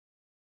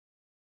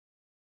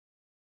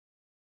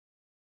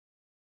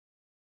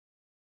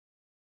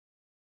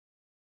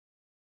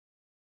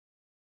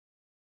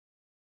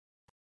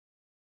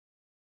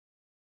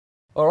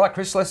All right,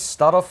 Chris, let's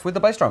start off with the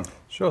bass drum.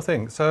 Sure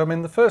thing. So, I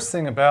mean, the first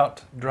thing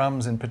about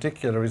drums in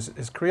particular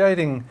is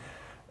creating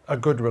a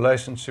good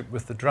relationship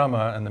with the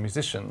drummer and the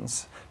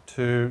musicians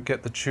to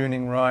get the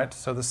tuning right.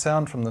 So the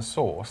sound from the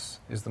source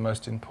is the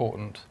most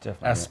important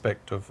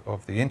aspect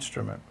of the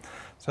instrument.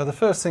 So the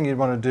first thing you'd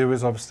want to do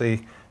is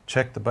obviously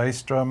check the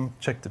bass drum,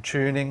 check the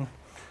tuning,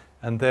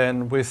 and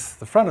then with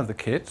the front of the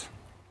kit,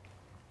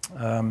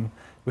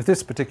 with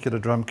this particular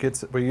drum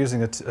kit, we're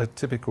using a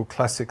typical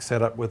classic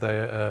setup with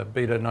a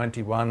Beta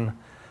 91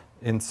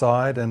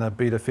 inside and a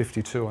Beta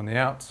 52 on the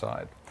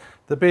outside.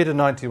 The Beta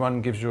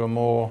 91 gives you a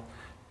more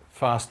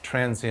fast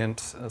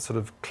transient sort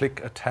of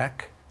click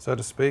attack, so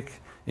to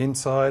speak,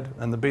 inside,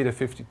 and the Beta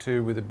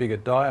 52 with a bigger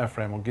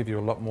diaphragm will give you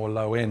a lot more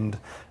low end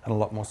and a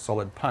lot more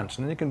solid punch.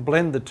 And then you can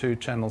blend the two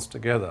channels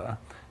together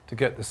to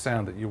get the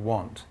sound that you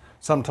want.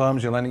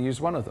 Sometimes you'll only use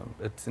one of them.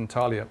 It's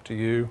entirely up to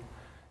you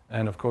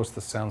and of course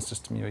the sound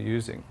system you're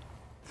using.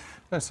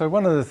 So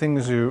one of the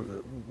things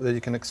that you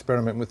can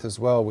experiment with as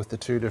well with the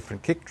two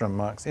different kick drum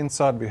mics,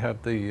 inside we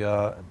have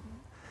the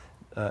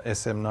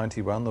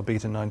SM91 or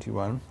Beta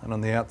 91, and on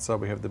the outside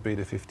we have the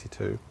Beta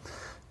 52.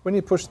 When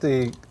you push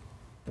the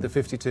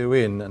 52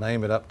 in and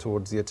aim it up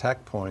towards the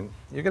attack point,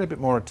 you get a bit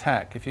more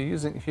attack. If you're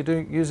using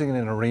it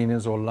in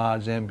arenas or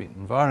large ambient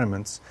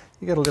environments,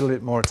 you get a little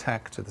bit more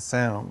attack to the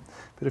sound.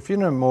 But if you're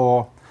in a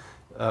more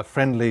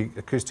friendly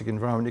acoustic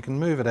environment, you can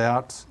move it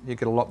out. You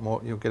get a lot more.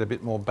 You'll get a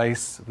bit more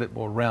bass, a bit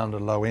more round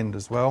and low end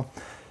as well.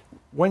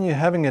 When you're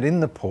having it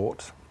in the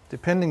port,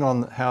 depending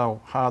on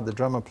how hard the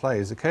drummer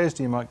plays,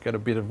 occasionally you might get a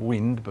bit of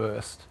wind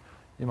burst.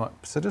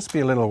 So just be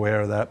a little aware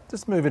of that.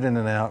 Just move it in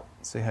and out,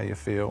 see how you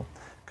feel.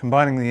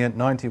 Combining the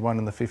 91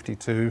 and the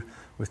 52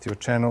 with your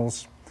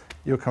channels,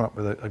 you'll come up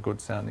with a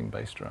good sounding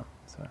bass drum.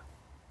 So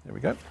there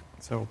we go.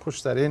 So we'll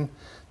push that in.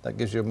 That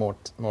gives you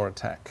more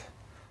attack.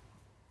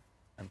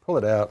 And pull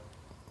it out,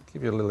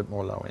 give you a little bit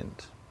more low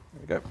end.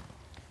 There we go.